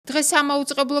დღეს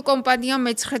სამაუწყებლო კომპანია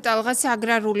მეცხრე ტალღას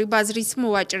აგრარული ბაზრის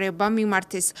მოვაჭრება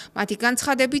მიმართეს. მათი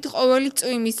განცხადებით, ყოველი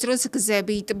წვიმის დროს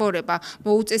გზები იტბორება.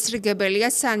 მოუწესრიგებელია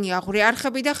სანიაღვრე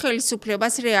არხები და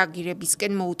ხელისუფლებას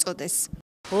რეაგირებისკენ მოუწოდეს.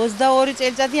 22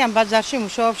 წელიწადი ამ ბაზარში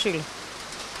მუშაობს.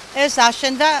 ეს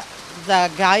აშენდა და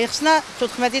გაიხსნა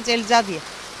 15 წელიწადია.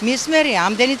 მის მერე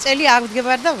ამდენი წელი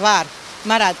აღდგება და ვარ.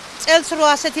 მაგრამ წელს რო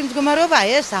ასეთი მდგომარეობა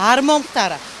ეს არ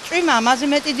მომხდარა. წვიმა ამაზე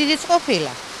მეტი დიდიც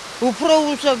ყოფილა. უფრო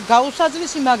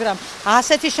გაუსაძლისი, მაგრამ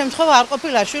ასეთი შემთხვევა არ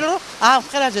ყოფილა შვილო, რომ ამ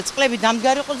ხელაზე წყლები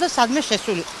დამდგარიყოს და სადმე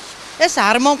შესულიყოს. ეს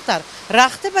არ მომხდარა. რა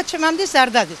ხდება ჩემამდე არ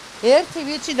დადის. ერთი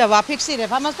ვიცი და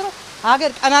ვაფიქსირებ ამას, რომ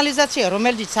აგერ კანალიზაცია,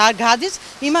 რომელიც არ გადის,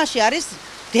 იმაში არის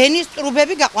დენის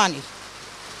ტრუბები გაყვანილი.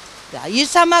 და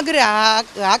ისამაგრე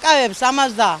აკავებს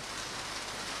ამას და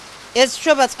ეს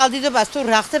შობა წყალდიდობას თუ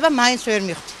რა ხდება, მაინც ვერ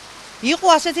მიხვდი. იყო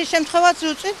ასეთი შემთხვევაც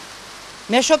უწინ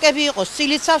მეშოკები იყო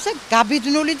სილიცავზე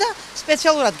გაბიდნული და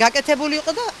სპეციალურად გაკეთებული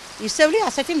იყო და ისევ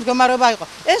ასეთი მდგომარეობა იყო.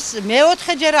 ეს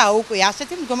მეოთხეჯერაა უკვე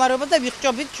ასეთი მდგომარეობა და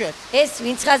ვიხჭობით ჩვენ. ეს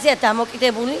ვინც ხაზია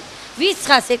დამოკიდებული, ვის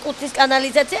ხას ეკუთვნის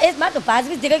კანალიზაცია, ეს მარტო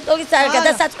ბაზრის დირექტორის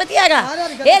გადასაწყვეტი არა.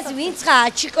 ეს ვინც ხა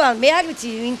აჩიკვან, მე არ ვიცი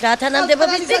ვინ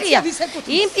რათანამდებობის პირია.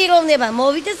 იმ პიროვნება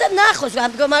მოვიდეს და ნახოს რა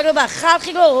მდგომარეობა,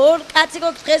 ხალხი რო ორ კაცი რო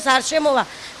დღეს არ შემოვა.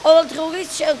 ყოველდღიური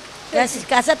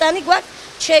გასატანი გვაქვს.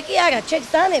 ჩეკი არა, ჩეკს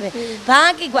დაანებენ.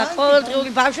 ბანკი გვაქვს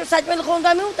ყოველდღიური ბავშვებს საჭმელი ხომ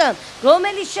მიუტან.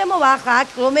 რომელიც შემოვა ახლა აქ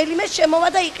რომელიმე შემოვა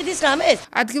და იყიდის რამეს.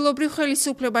 ადგილობრივ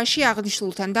ხელისუფლებაში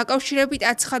აღნიშნულთან დაკავშირებით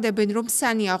აცხადებენ, რომ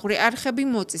სანიაღვრე არხები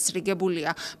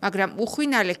მოწესრიგებულია, მაგრამ უხვი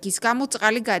ნალექის გამო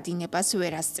წყალი გადინებას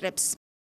ვერ ასწრებს.